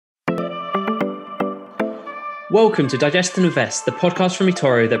Welcome to Digest and Invest, the podcast from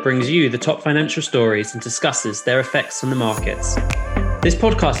eToro that brings you the top financial stories and discusses their effects on the markets. This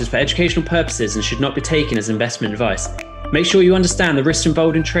podcast is for educational purposes and should not be taken as investment advice. Make sure you understand the risks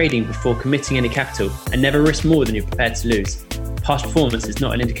involved in trading before committing any capital and never risk more than you're prepared to lose. Past performance is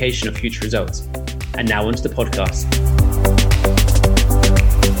not an indication of future results. And now onto the podcast.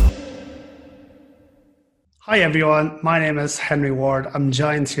 Hi everyone, my name is Henry Ward. I'm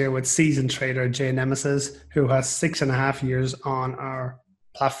joined here with seasoned trader Jay Nemesis, who has 6.5 years on our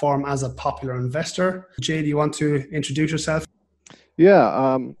platform as a popular investor. Jay, do you want to introduce yourself?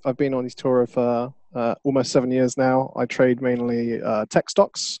 Yeah, I've been on eToro for almost 7 years now. I trade mainly tech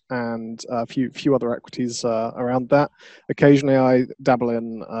stocks and a few other equities around that. Occasionally I dabble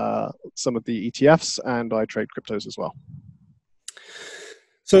in some of the ETFs and I trade cryptos as well.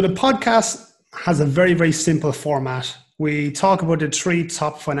 So the podcast has a very, very simple format. We talk about the 3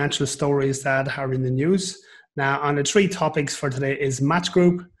 top financial stories that are in the news. Now, on the 3 topics for today is Match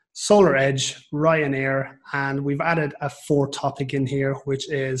Group, SolarEdge, Ryanair, and we've added a 4th topic in here,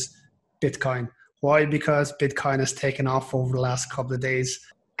 which is Bitcoin. Why? Because Bitcoin has taken off over the last couple of days.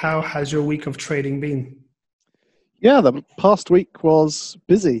 How has your week of trading been? Yeah, the past week was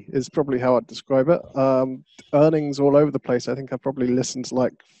busy, is probably how I'd describe it. Earnings all over the place. I think I probably listened to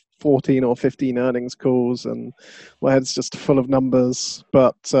like 14 or 15 earnings calls and my head's just full of numbers.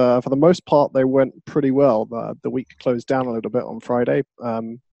 But for the most part, they went pretty well. The week closed down a little bit on Friday.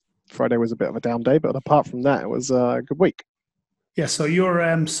 Friday was a bit of a down day, but apart from that, it was a good week. Yeah, so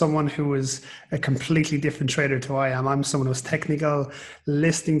you're someone who is a completely different trader to I am. I'm someone who's technical.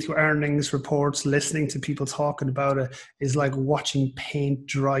 Listening to earnings reports, listening to people talking about it is like watching paint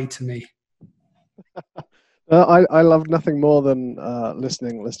dry to me. I love nothing more than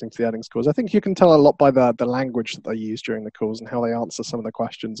listening to the earnings calls. I think you can tell a lot by the language that they use during the calls and how they answer some of the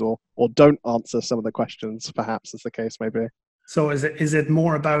questions or don't answer some of the questions, perhaps, as the case may be. So is it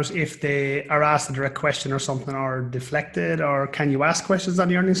more about if they are asked a direct question or something or deflected, or can you ask questions on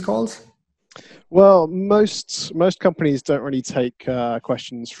the earnings calls? Well, most companies don't really take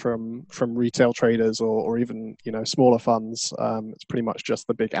questions from retail traders or even smaller funds. It's pretty much just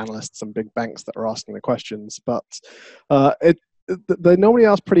the big analysts and big banks that are asking the questions. But they normally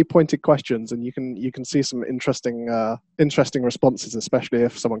ask pretty pointed questions, and you can see some interesting responses, especially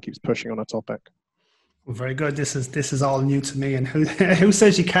if someone keeps pushing on a topic. Very good. This is all new to me, and who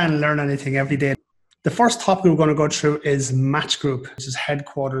says you can learn anything every day? The first topic we're going to go through is Match Group, which is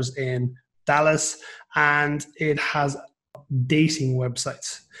headquarters in Dallas, and it has dating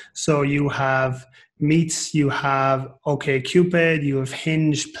websites. So you have Meets, you have OkCupid, you have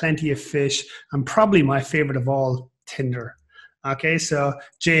Hinge, Plenty of Fish, and probably my favorite of all, Tinder. Okay, so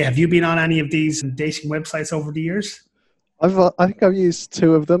Jay, have you been on any of these dating websites over the years? I think I've used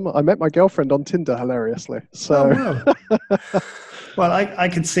 2 of them. I met my girlfriend on Tinder, hilariously. So. Oh, wow. Well, I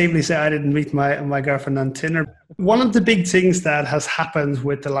can safely say I didn't meet my girlfriend on Tinder. One of the big things that has happened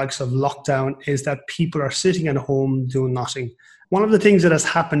with the likes of lockdown is that people are sitting at home doing nothing. One of the things that has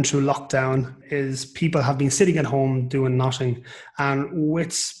happened through lockdown is people have been sitting at home doing nothing. And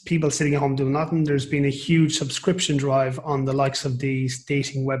with people sitting at home doing nothing, there's been a huge subscription drive on the likes of these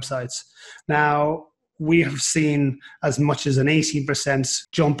dating websites. Now, we have seen as much as an 18%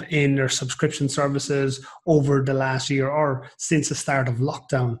 jump in their subscription services over the last year or since the start of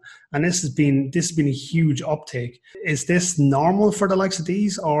lockdown. And this has been a huge uptake. Is this normal for the likes of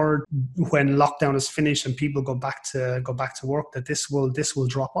these, or when lockdown is finished and people go back to work, that this will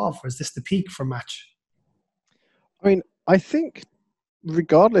drop off? Or is this the peak for Match? I mean, I think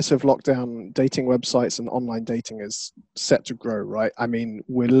regardless of lockdown, dating websites and online dating is set to grow, right? I mean,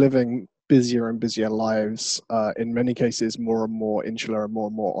 we're living busier and busier lives, in many cases more and more insular and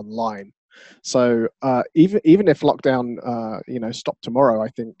more online. So even if lockdown stopped tomorrow, I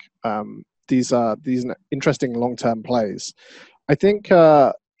think these are interesting long-term plays. I think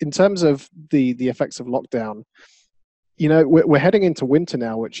in terms of the effects of lockdown, we're heading into winter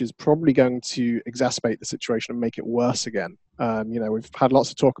now, which is probably going to exacerbate the situation and make it worse again. We've had lots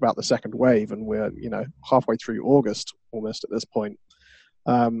of talk about the second wave, and we're halfway through August almost at this point.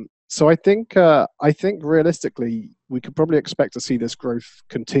 So I think realistically, we could probably expect to see this growth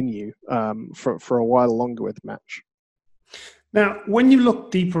continue for a while longer with Match. Now, when you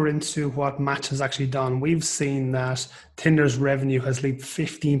look deeper into what Match has actually done, we've seen that Tinder's revenue has leaped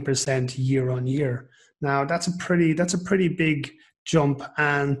 15% year on year. Now, that's a pretty big jump,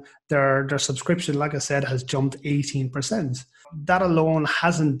 and their subscription, like I said, has jumped 18%. that alone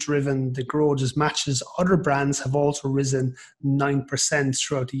hasn't driven the growth as much as other brands have also risen 9%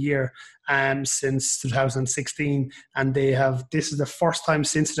 throughout the year since 2016. And this is the first time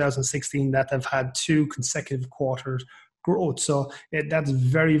since 2016 that they've had 2 consecutive quarters growth. So that's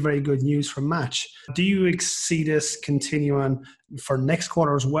very, very good news for Match. Do you see this continuing for next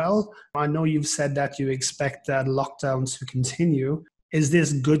quarter as well? I know you've said that you expect that lockdown to continue. Is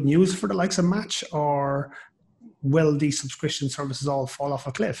this good news for the likes of Match, or will these subscription services all fall off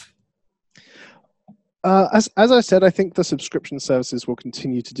a cliff? As I said, I think the subscription services will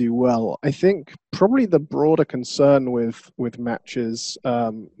continue to do well. I think probably the broader concern with Match is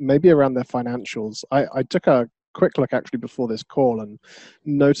maybe around their financials. I took a quick look actually before this call and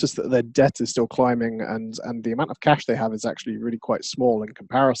noticed that their debt is still climbing, and the amount of cash they have is actually really quite small in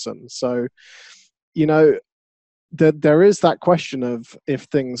comparison. So, there is that question of, if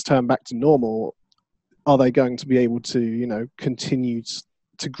things turn back to normal, are they going to be able to, continue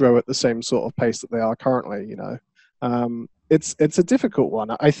to grow at the same sort of pace that they are currently? It's a difficult one.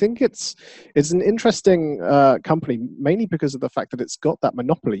 I think it's an interesting company, mainly because of the fact that it's got that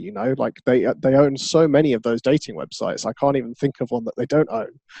monopoly. Like they own so many of those dating websites. I can't even think of one that they don't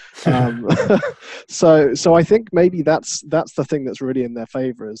own. So I think maybe that's the thing that's really in their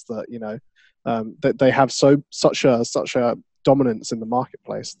favor, is that that they have such a dominance in the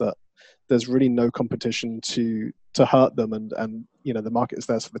marketplace that there's really no competition to hurt them, and the market is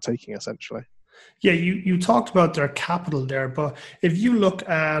theirs for the taking, essentially. Yeah, you talked about their capital there, but if you look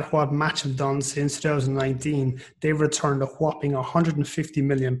at what Match have done since 2019, they've returned a whopping 150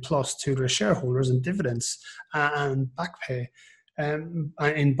 million plus to their shareholders in dividends and back pay in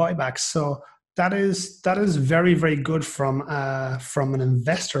buybacks. So that is very, very good from an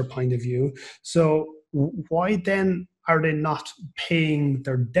investor point of view. So why then are they not paying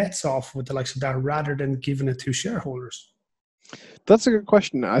their debts off with the likes of that, rather than giving it to shareholders? That's a good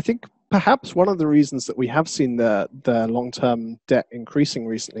question. I think perhaps one of the reasons that we have seen their long-term debt increasing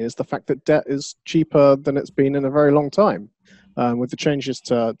recently is the fact that debt is cheaper than it's been in a very long time. With the changes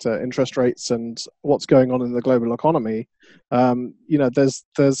to interest rates and what's going on in the global economy,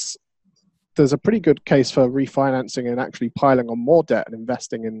 there's a pretty good case for refinancing and actually piling on more debt and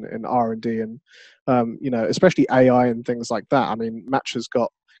investing in R&D and especially AI and things like that. I mean, Match has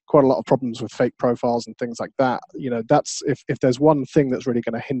got quite a lot of problems with fake profiles and things like that. That's if there's one thing that's really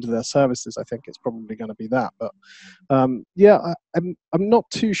going to hinder their services, I think it's probably going to be that. But I'm not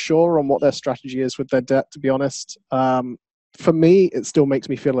too sure on what their strategy is with their debt, to be honest. For me, it still makes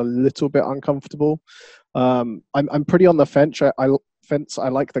me feel a little bit uncomfortable. I'm pretty on the fence. I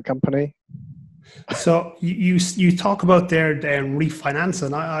like the company. So you talk about their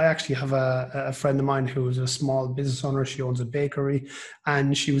refinancing. I actually have a friend of mine who is a small business owner. She owns a bakery,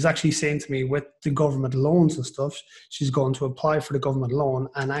 and she was actually saying to me, with the government loans and stuff, she's going to apply for the government loan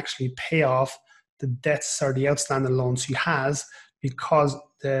and actually pay off the debts or the outstanding loans she has, because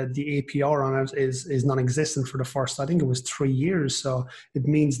the APR on it is non-existent for the first, I think it was 3 years. So it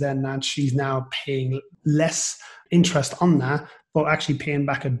means then that she's now paying less interest on that, but actually paying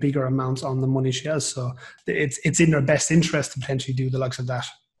back a bigger amount on the money she has. So it's in their best interest to potentially do the likes of that.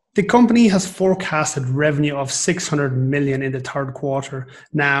 The company has forecasted revenue of 600 million in the third quarter.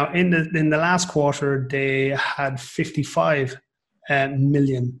 Now, in the last quarter, they had 55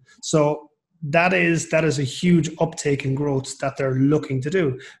 million. So that is a huge uptake in growth that they're looking to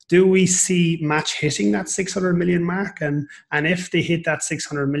do. Do we see Match hitting that 600 million mark? And if they hit that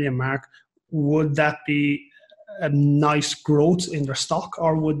 600 million mark, would that be a nice growth in their stock,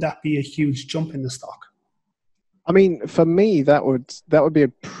 or would that be a huge jump in the stock? I mean, for me, that would be a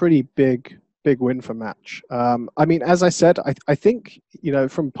pretty big win for Match. I mean, as I said, I think,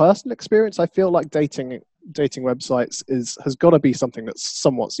 from personal experience, I feel like dating websites has got to be something that's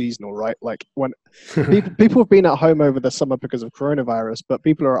somewhat seasonal, right? Like when people have been at home over the summer because of coronavirus, but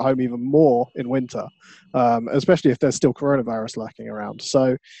people are at home even more in winter, especially if there's still coronavirus lurking around.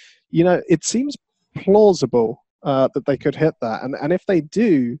 So, it seems plausible that they could hit that, and if they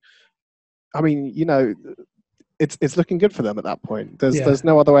do, I mean, it's looking good for them at that point. There's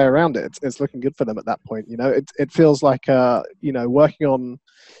no other way around it. It's looking good for them at that point. It feels like working on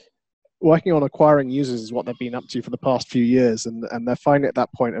acquiring users is what they've been up to for the past few years, and they're finally at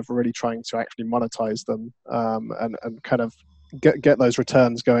that point of really trying to actually monetize them and kind of get those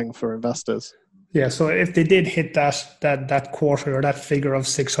returns going for investors. Yeah, so if they did hit that quarter or that figure of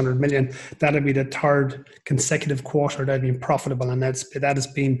 600 million, that'd be the third consecutive quarter that had been profitable, and that has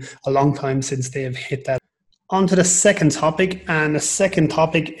been a long time since they have hit that. On to the second topic, and the second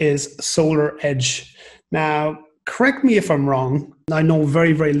topic is SolarEdge. Now, correct me if I'm wrong, I know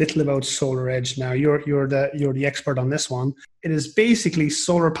very, very little about SolarEdge. Now you're the expert on this one. It is basically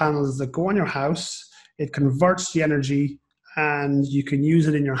solar panels that go on your house. It converts the energy, and you can use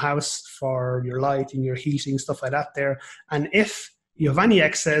it in your house for your lighting, your heating, stuff like that there. And if you have any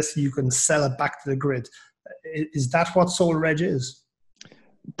excess, you can sell it back to the grid. Is that what SolarEdge is?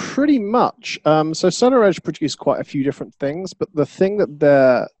 Pretty much. So SolarEdge produce quite a few different things, but the thing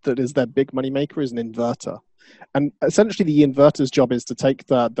that is their big money maker is an inverter. And essentially the inverter's job is to take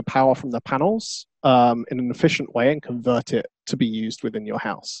the power from the panels in an efficient way and convert it to be used within your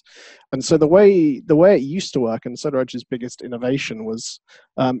house. And so the way it used to work, and SolarEdge's biggest innovation was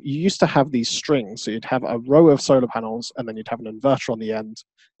you used to have these strings. So you'd have a row of solar panels, and then you'd have an inverter on the end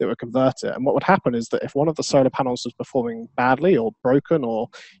that would convert it. And what would happen is that if one of the solar panels was performing badly or broken, or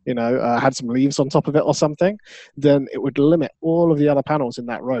had some leaves on top of it or something, then it would limit all of the other panels in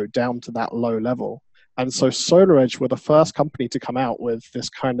that row down to that low level. And so SolarEdge were the first company to come out with this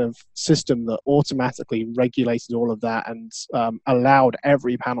kind of system that automatically regulated all of that and allowed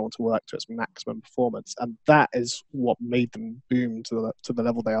every panel to work to its maximum performance. And that is what made them boom to the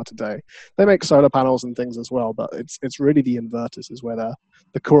level they are today. They make solar panels and things as well, but it's really the inverters is where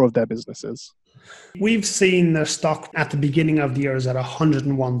the core of their business is. We've seen their stock at the beginning of the year is at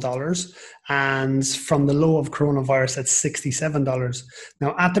 $101, and from the low of coronavirus at $67.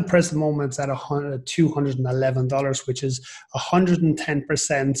 Now, at the present moment, it's at $211, which is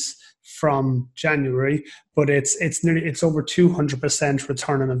 110% from January, but it's over 200%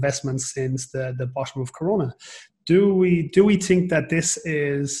 return on investment since the bottom of Corona. Do we think that this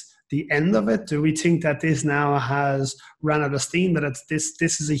is the end of it? Do we think that this now has ran out of steam, that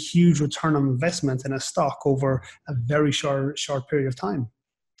this is a huge return on investment in a stock over a very short period of time?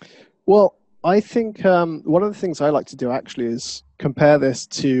 Well, I think one of the things I like to do actually is compare this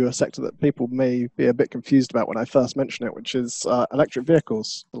to a sector that people may be a bit confused about when I first mention it, which is electric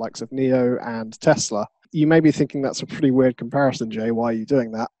vehicles, the likes of NIO and Tesla. You may be thinking that's a pretty weird comparison, Jay. Why are you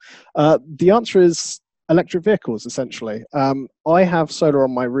doing that? The answer is electric vehicles, essentially. I have solar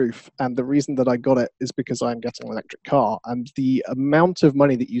on my roof, and the reason that I got it is because I'm getting an electric car, and the amount of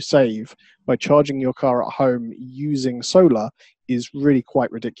money that you save by charging your car at home using solar is really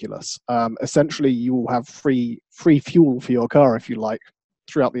quite ridiculous. Essentially, you will have free fuel for your car, if you like,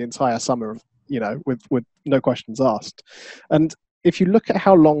 throughout the entire summer, with no questions asked. And if you look at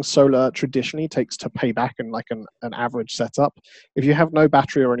how long solar traditionally takes to pay back in like an average setup, if you have no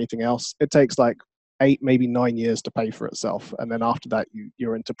battery or anything else, it takes like 8, maybe 9 years to pay for itself. And then after that,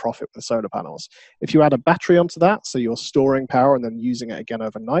 you're into profit with solar panels. If you add a battery onto that, so you're storing power and then using it again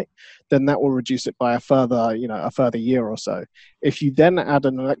overnight, then that will reduce it by a further year or so. If you then add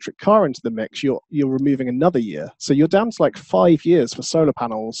an electric car into the mix, you're removing another year. So you're down to like 5 years for solar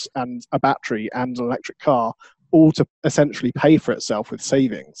panels and a battery and an electric car, all to essentially pay for itself with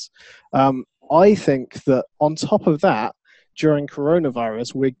savings. I think that on top of that, during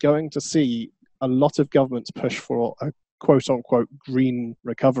coronavirus, we're going to see a lot of governments push for a quote-unquote green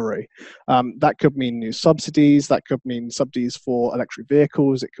recovery. That could mean new subsidies, that could mean subsidies for electric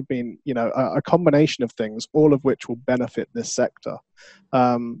vehicles, it could mean a combination of things, all of which will benefit this sector.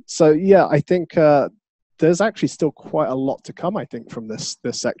 I think there's actually still quite a lot to come, I think, from this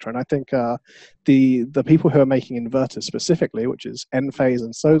sector. And I think the people who are making inverters specifically, which is Enphase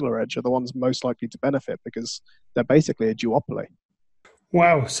and SolarEdge, are the ones most likely to benefit because they're basically a duopoly.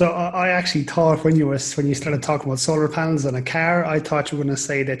 Wow. So I actually thought when you started talking about solar panels on a car, I thought you were going to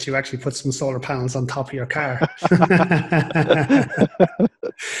say that you actually put some solar panels on top of your car.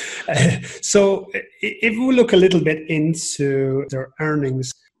 So if we look a little bit into their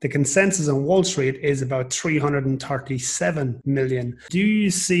earnings, the consensus on Wall Street is about 337 million. Do you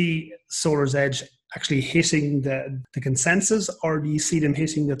see SolarEdge actually hitting the consensus, or do you see them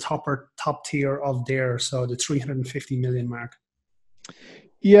hitting the top tier of so the 350 million mark?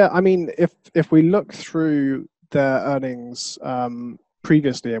 Yeah, I mean, if we look through their earnings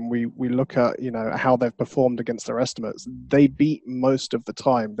previously and we look at how they've performed against their estimates, they beat most of the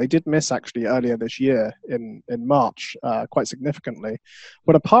time. They did miss actually earlier this year in March quite significantly,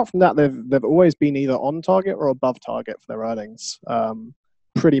 but apart from that, they've always been either on target or above target for their earnings,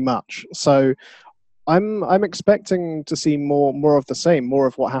 pretty much. So I'm expecting to see more of the same, more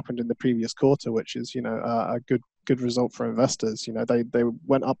of what happened in the previous quarter, which is a good result for investors. They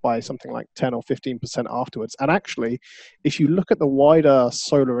went up by something like 10 or 15% afterwards. And actually, if you look at the wider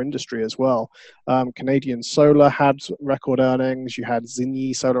solar industry as well, Canadian Solar had record earnings. You had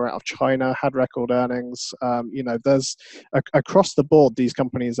Xinyi Solar out of China had record earnings. There's across the board, these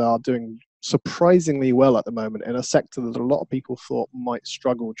companies are doing surprisingly well at the moment in a sector that a lot of people thought might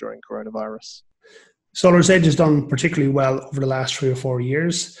struggle during coronavirus. SolarEdge has done particularly well over the last 3 or 4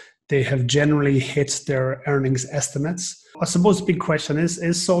 years. They have generally hit their earnings estimates. I suppose the big question is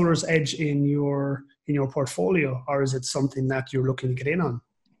SolarEdge in your portfolio, or is it something that you're looking to get in on?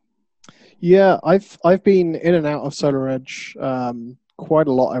 Yeah, I've been in and out of SolarEdge quite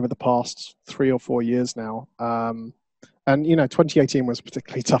a lot over the past 3 or 4 years now. And 2018 was a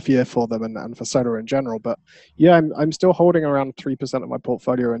particularly tough year for them and for solar in general. But yeah, I'm still holding around 3% of my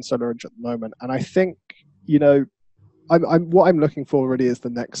portfolio in SolarEdge at the moment. And I think, what I'm looking for really is the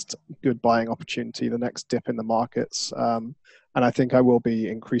next good buying opportunity, the next dip in the markets. And I think I will be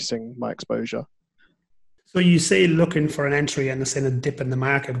increasing my exposure. So you say looking for an entry and it's in a dip in the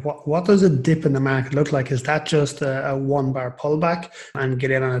market. What does a dip in the market look like? Is that just a 1 bar pullback and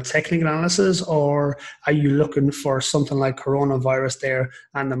get in on a technical analysis, or are you looking for something like coronavirus there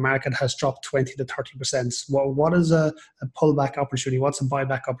and the market has dropped 20 to 30%? What is a pullback opportunity? What's a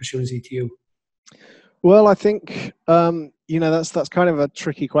buyback opportunity to you? Well, I think that's kind of a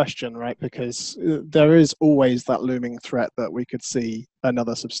tricky question, right? Because there is always that looming threat that we could see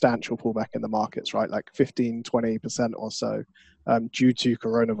another substantial pullback in the markets, right? Like 15-20% or so due to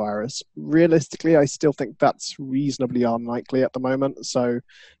coronavirus. Realistically, I still think that's reasonably unlikely at the moment. So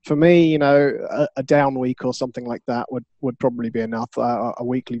for me, a down week or something like that would probably be enough. A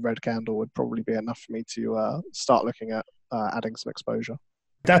weekly red candle would probably be enough for me to start looking at adding some exposure.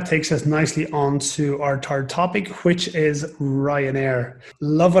 That takes us nicely on to our third topic, which is Ryanair.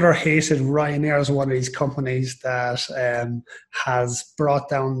 Love it or hate it, Ryanair is one of these companies that has brought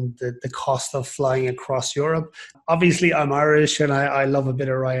down the cost of flying across Europe. Obviously, I'm Irish and I love a bit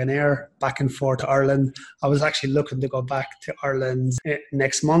of Ryanair back and forth to Ireland. I was actually looking to go back to Ireland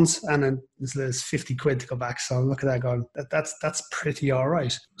next month, and then there's 50 quid to go back. So I'm looking at that going, that's pretty all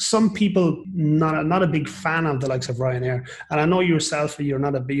right. Some people not a big fan of the likes of Ryanair, and I know yourself, you're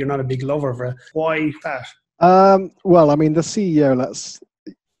not a big lover of it. Why that? Well, I mean, the CEO,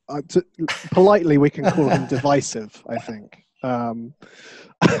 politely we can call him divisive, I think.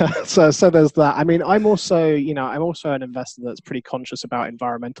 So there's that. I mean, I'm also an investor that's pretty conscious about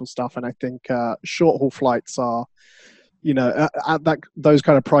environmental stuff, and I think short haul flights are, at those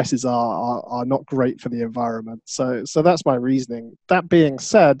kind of prices are not great for the environment. So that's my reasoning. That being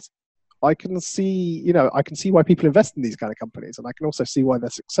said, I can see why people invest in these kind of companies, and I can also see why they're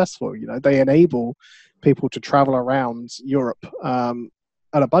successful. They enable people to travel around Europe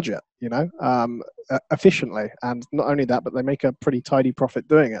at a budget, efficiently, and not only that, but they make a pretty tidy profit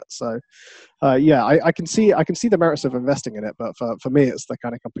doing it. So, I can see the merits of investing in it, but for me, it's the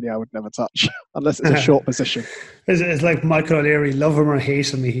kind of company I would never touch unless it's a short position. It's like Michael O'Leary, love him or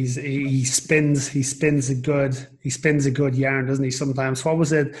hate him, he spins a good yarn, doesn't he? Sometimes. What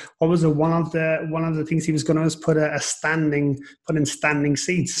was it? One of the things he was going to was put in standing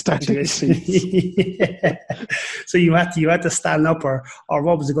seats. Standing seats. Yeah. So you had to stand up, or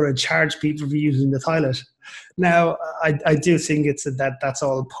what was it going to charge people for using the toilet? Now, I do think that's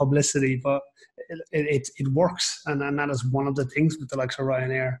all publicity, but it works, and that is one of the things with the likes of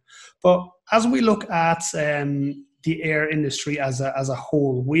Ryanair. But as we look at the air industry as a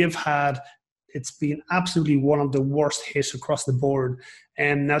whole, it's been absolutely one of the worst hits across the board.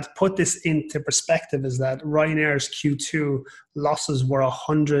 And now to put this into perspective is that Ryanair's Q2 losses were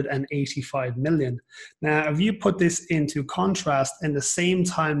 185 million. Now, if you put this into contrast, in the same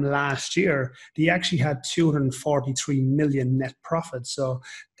time last year, they actually had 243 million net profit. So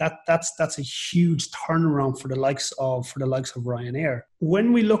that's a huge turnaround for the likes of Ryanair.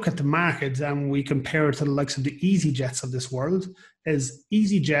 When we look at the market and we compare it to the likes of the EasyJets of this world, is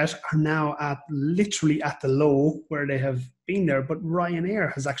EasyJet are now literally at the low where they have been there, but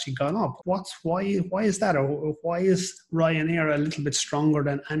Ryanair has actually gone up. Why is that? Or why is Ryanair a little bit stronger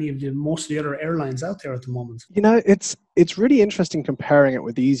than most of the other airlines out there at the moment? It's really interesting comparing it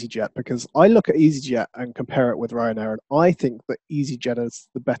with EasyJet, because I look at EasyJet and compare it with Ryanair, and I think that EasyJet is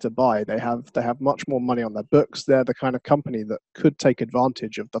the better buy. They have much more money on their books. They're the kind of company that could take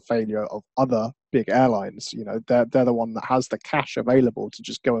advantage of the failure of other big airlines. They're the one that has the cash available to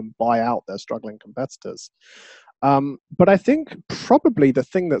just go and buy out their struggling competitors. But I think probably the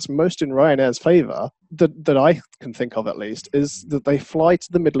thing that's most in Ryanair's favor, that I can think of at least, is that they fly to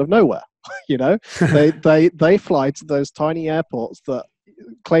the middle of nowhere. They fly to those tiny airports that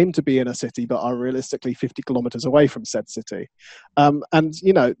claim to be in a city but are realistically 50 kilometers away from said city. And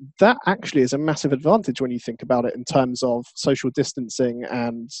that actually is a massive advantage when you think about it in terms of social distancing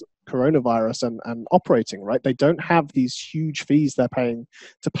and coronavirus and operating, right? They don't have these huge fees they're paying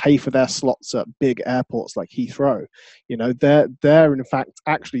to pay for their slots at big airports like Heathrow. They're in fact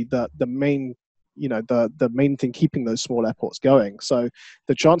actually the main the main thing keeping those small airports going. So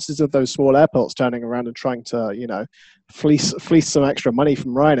the chances of those small airports turning around and trying to, fleece some extra money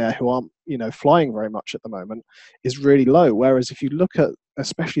from Ryanair, who aren't, flying very much at the moment, is really low. Whereas if you look at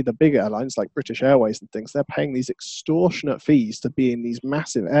especially the big airlines like British Airways and things, they're paying these extortionate fees to be in these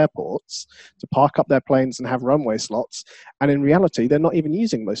massive airports, to park up their planes and have runway slots. And in reality, they're not even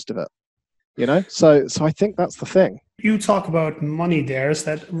using most of it. So I think that's the thing. You talk about money there, is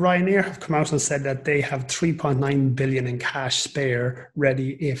that Ryanair have come out and said that they have 3.9 billion in cash spare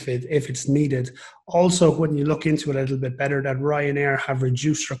ready if it's needed. Also, when you look into it a little bit better, that Ryanair have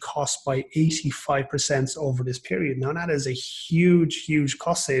reduced their costs by 85% over this period. Now, that is a huge, huge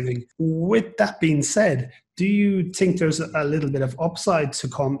cost saving. With that being said, do you think there's a little bit of upside to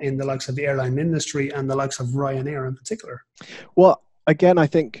come in the likes of the airline industry and the likes of Ryanair in particular? Well, again, I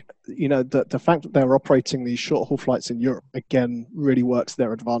think, the fact that they're operating these short haul flights in Europe, again, really works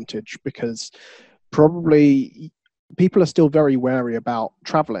their advantage, because probably people are still very wary about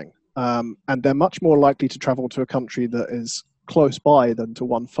traveling. And they're much more likely to travel to a country that is close by than to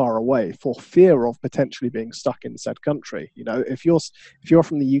one far away, for fear of potentially being stuck in said country. If you're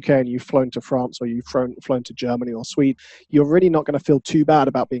from the UK and you've flown to France, or you've flown to Germany or Sweden, you're really not going to feel too bad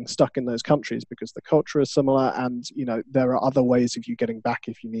about being stuck in those countries, because the culture is similar, and there are other ways of you getting back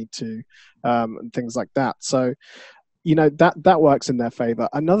if you need to, and things like that. So that works in their favor.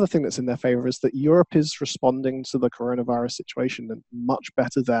 Another thing that's in their favor is that Europe is responding to the coronavirus situation much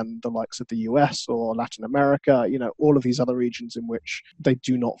better than the likes of the US or Latin America, all of these other regions in which they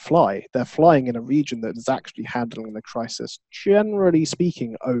do not fly. They're flying in a region that is actually handling the crisis, generally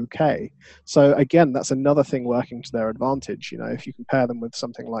speaking, okay. So again, that's another thing working to their advantage, if you compare them with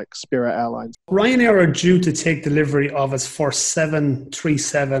something like Spirit Airlines. Ryanair are due to take delivery of its first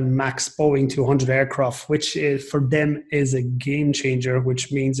 737 MAX Boeing 200 aircraft, which is, for them, is a game changer, which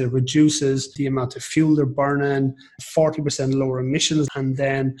means it reduces the amount of fuel they're burning, 40% lower emissions, and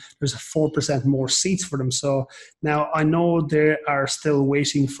then there's a 4% more seats for them. So now I know they are still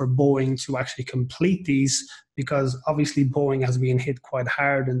waiting for Boeing to actually complete these, because obviously Boeing has been hit quite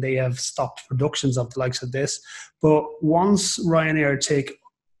hard and they have stopped productions of the likes of this. But once Ryanair take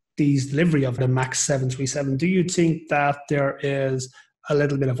these delivery of the MAX 737, do you think that there is a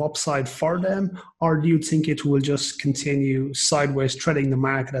little bit of upside for them, or do you think it will just continue sideways, treading the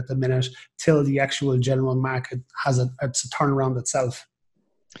market at the minute till the actual general market has it's a turnaround itself?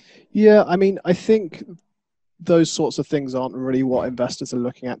 Yeah, I think those sorts of things aren't really what investors are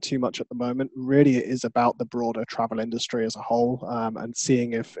looking at too much at the moment. Really, it is about the broader travel industry as a whole, and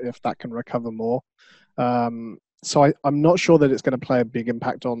seeing if that can recover more. So I'm not sure that it's going to play a big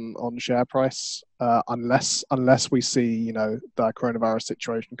impact on share price, unless we see, the coronavirus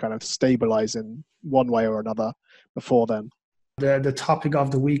situation kind of stabilize in one way or another before then. The topic of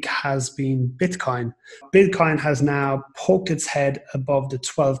the week has been Bitcoin. Bitcoin has now poked its head above the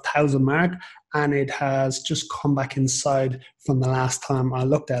 12,000 mark, and it has just come back inside from the last time I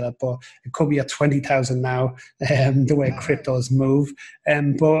looked at it, but it could be at 20,000 now, the way cryptos move.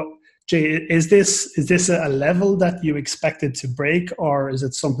 But Jay, is this a level that you expected to break, or is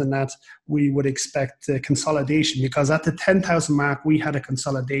it something that we would expect consolidation? Because at the 10,000 mark, we had a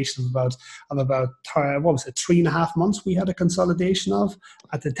consolidation of about what was it, 3.5 months? We had a consolidation of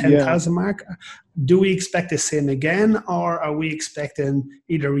at the 10,000 mark. Do we expect the same again, or are we expecting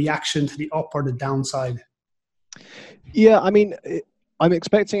either reaction to the up or the downside? Yeah, I'm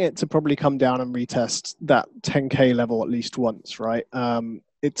expecting it to probably come down and retest that 10K level at least once, right?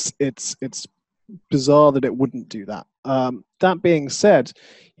 It's bizarre that it wouldn't do that. That being said,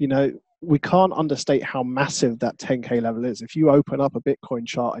 we can't understate how massive that 10K level is. If you open up a Bitcoin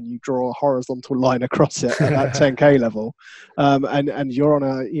chart and you draw a horizontal line across it at that 10K level, and you're on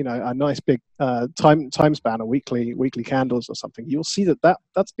a nice big time span, a weekly candles or something, you'll see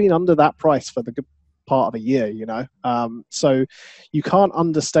that's been under that price for the good part of a year. So you can't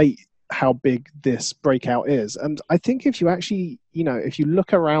understate how big this breakout is. And I think if you actually, if you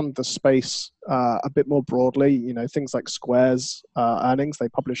look around the space a bit more broadly, things like Square's earnings, they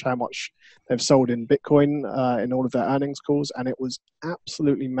publish how much they've sold in Bitcoin in all of their earnings calls, and it was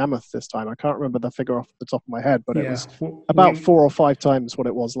absolutely mammoth this time. I can't remember the figure off the top of my head, but it was about 4 or 5 times what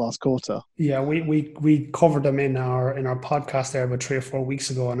it was last quarter. Yeah, we covered them in our podcast there about 3 or 4 weeks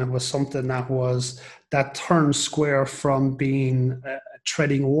ago, and it was something that turned Square from being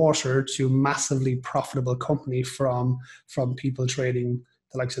treading water to massively profitable company from people trading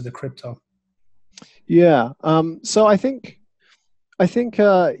the likes of the crypto. Yeah. So I think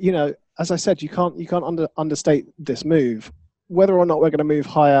as I said, you can't understate this move. whether or not we're going to move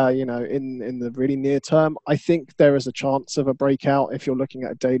higher, in the really near term, I think there is a chance of a breakout. If you're looking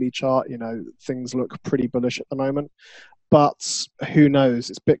at a daily chart, things look pretty bullish at the moment. But who knows?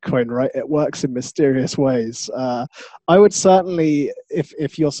 It's Bitcoin, right? It works in mysterious ways. I would certainly,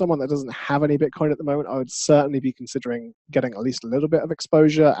 if you're someone that doesn't have any Bitcoin at the moment, I would certainly be considering getting at least a little bit of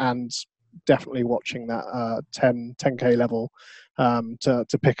exposure and definitely watching that 10K level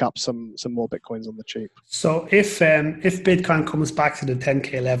to pick up some more Bitcoins on the cheap. So if Bitcoin comes back to the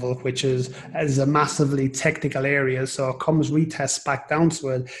 10K level, which is a massively technical area, so it comes retests back down to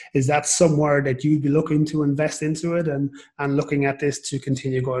it, is that somewhere that you'd be looking to invest into it and looking at this to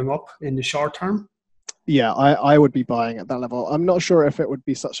continue going up in the short term? Yeah, I would be buying at that level. I'm not sure if it would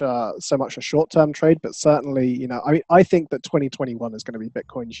be so much a short-term trade, but certainly, I think that 2021 is going to be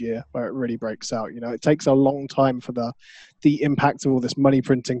Bitcoin's year where it really breaks out. It takes a long time for the impact of all this money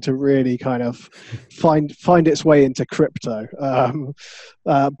printing to really kind of find its way into crypto.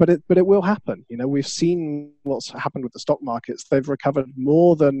 But it will happen. We've seen what's happened with the stock markets. They've recovered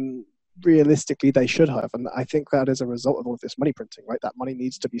more than realistically they should have, and I think that is a result of all of this money printing, right? That money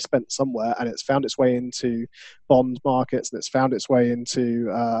needs to be spent somewhere, and it's found its way into bond markets, and it's found its way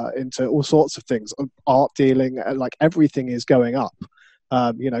into all sorts of things. Art dealing, like everything is going up.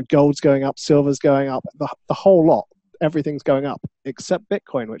 Gold's going up, silver's going up, the whole lot. Everything's going up except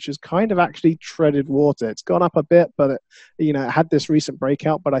Bitcoin, which is kind of actually treaded water. It's gone up a bit, but it had this recent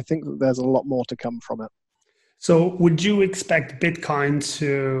breakout, but I think that there's a lot more to come from it. So would you expect Bitcoin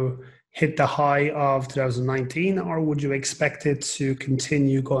to hit the high of 2019, or would you expect it to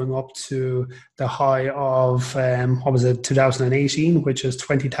continue going up to the high of 2018, which is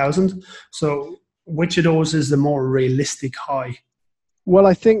 20,000? So which of those is the more realistic high? Well,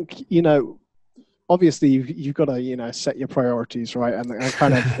 I think obviously you've got to set your priorities right and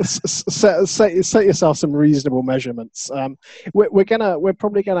kind of set yourself some reasonable measurements. We're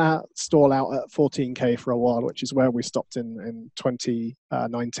probably gonna stall out at 14K for a while, which is where we stopped in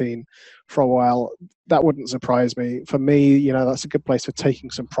 2019 for a while. That wouldn't surprise me. For me, that's a good place for taking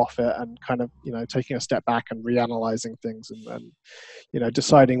some profit and kind of taking a step back and reanalyzing things and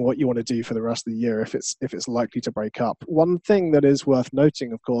deciding what you want to do for the rest of the year if it's likely to break up. One thing that is worth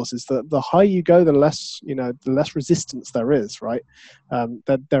noting, of course, is that the higher you go, the less resistance there is, right?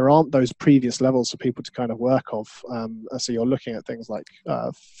 That there aren't those previous levels for people to kind of work off. So you're looking at things like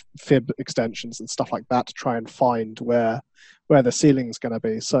fib extensions and stuff like that to try and find where the ceiling is going to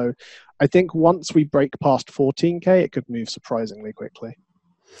be. So I think once we break past 14K, it could move surprisingly quickly.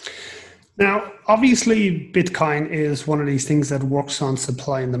 Now, obviously, Bitcoin is one of these things that works on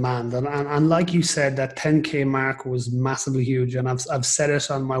supply and demand. And like you said, that 10K mark was massively huge. And I've said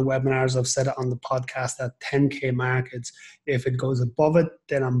it on my webinars, I've said it on the podcast, that 10K mark, if it goes above it,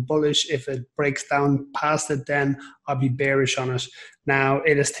 then I'm bullish. If it breaks down past it, then I'll be bearish on it. Now,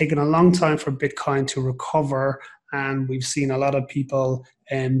 it has taken a long time for Bitcoin to recover, and we've seen a lot of people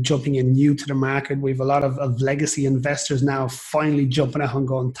jumping in new to the market. We have a lot of legacy investors now finally jumping out and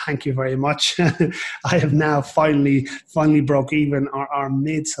going, thank you very much. I have now finally broke even or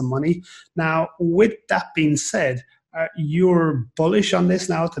made some money. Now, with that being said, you're bullish on this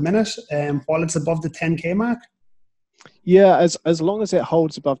now at the minute while it's above the 10K mark? Yeah, as long as it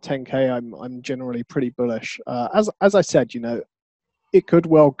holds above 10K, I'm generally pretty bullish. As I said, it could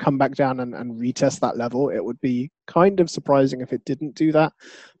well come back down and retest that level. It would be kind of surprising if it didn't do that.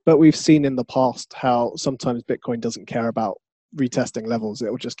 But we've seen in the past how sometimes Bitcoin doesn't care about retesting levels. It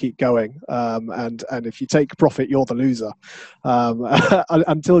will just keep going. And if you take profit, you're the loser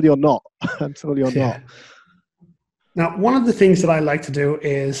until you're not. Not. Now, one of the things that I like to do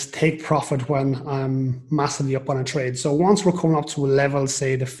is take profit when I'm massively up on a trade. So once we're coming up to a level,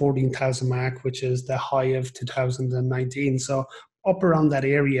 say the 14,000 mark, which is the high of 2019. So up around that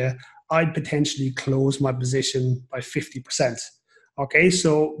area, I'd potentially close my position by 50%. Okay,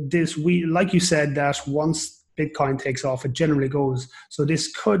 so like you said, that once Bitcoin takes off, it generally goes. So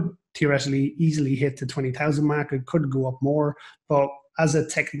this could theoretically easily hit the 20,000 mark. It could go up more, but as a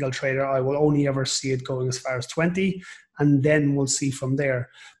technical trader, I will only ever see it going as far as 20, and then we'll see from there.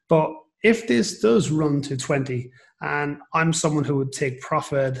 But if this does run to 20, and I'm someone who would take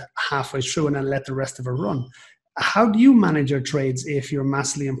profit halfway through and then let the rest of it run, how do you manage your trades if you're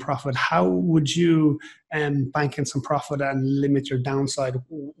massively in profit? How would you bank in some profit and limit your downside?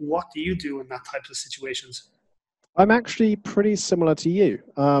 What do you do in that type of situations? I'm actually pretty similar to you.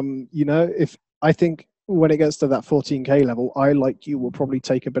 If I think when it gets to that 14K level, I, like you, will probably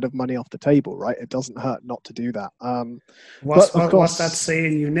take a bit of money off the table, right? It doesn't hurt not to do that. What's that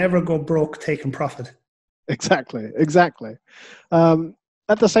saying? You never go broke taking profit. Exactly.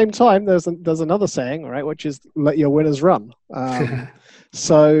 at the same time, there's another saying, right, which is let your winners run.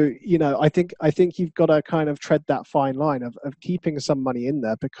 So, I think you've got to kind of tread that fine line of keeping some money in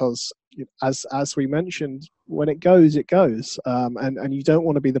there, because as we mentioned, when it goes, and you don't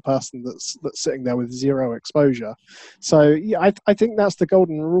want to be the person that's sitting there with zero exposure. So yeah, I think that's the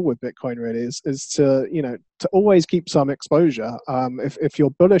golden rule with Bitcoin really is to to always keep some exposure. If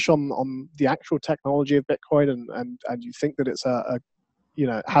you're bullish on the actual technology of Bitcoin and you think that it's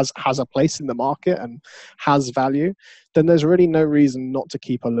has a place in the market and has value, then there's really no reason not to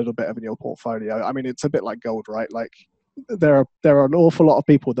keep a little bit of in your portfolio. I mean, it's a bit like gold, right? Like there are an awful lot of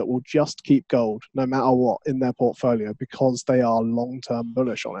people that will just keep gold no matter what in their portfolio because they are long-term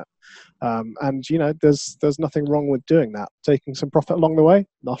bullish on it. And there's nothing wrong with doing that. Taking some profit along the way,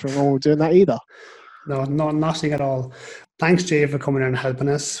 nothing wrong with doing that either. No, nothing at all. Thanks, Jay, for coming in and helping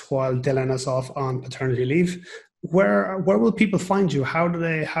us while Dylan is off on paternity leave. Where will people find you? How do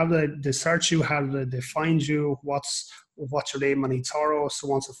they search you? How do they find you? What's your name on eToro, so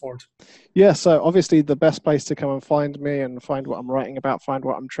on and so forth? Yeah, so obviously the best place to come and find me and find what I'm writing about, find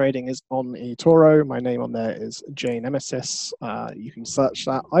what I'm trading is on eToro. My name on there is Jay Nemesis. You can search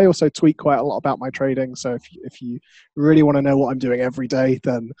that. I also tweet quite a lot about my trading, so if you really want to know what I'm doing every day,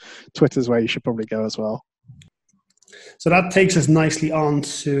 then Twitter's where you should probably go as well. So that takes us nicely on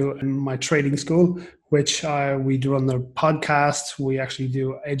to my trading school, which we do on the podcast. We actually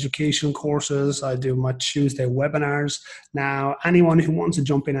do education courses. I do my Tuesday webinars. Now, anyone who wants to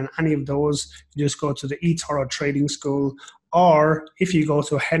jump in on any of those, you just go to the eToro Trading School, or if you go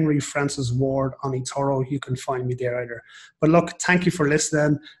to Henry Francis Ward on eToro, you can find me there either. But look, thank you for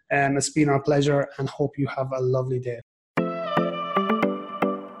listening. It's been our pleasure, and hope you have a lovely day.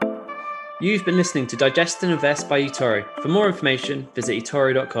 You've been listening to Digest and Invest by eToro. For more information, visit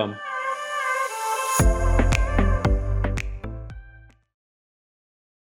eToro.com.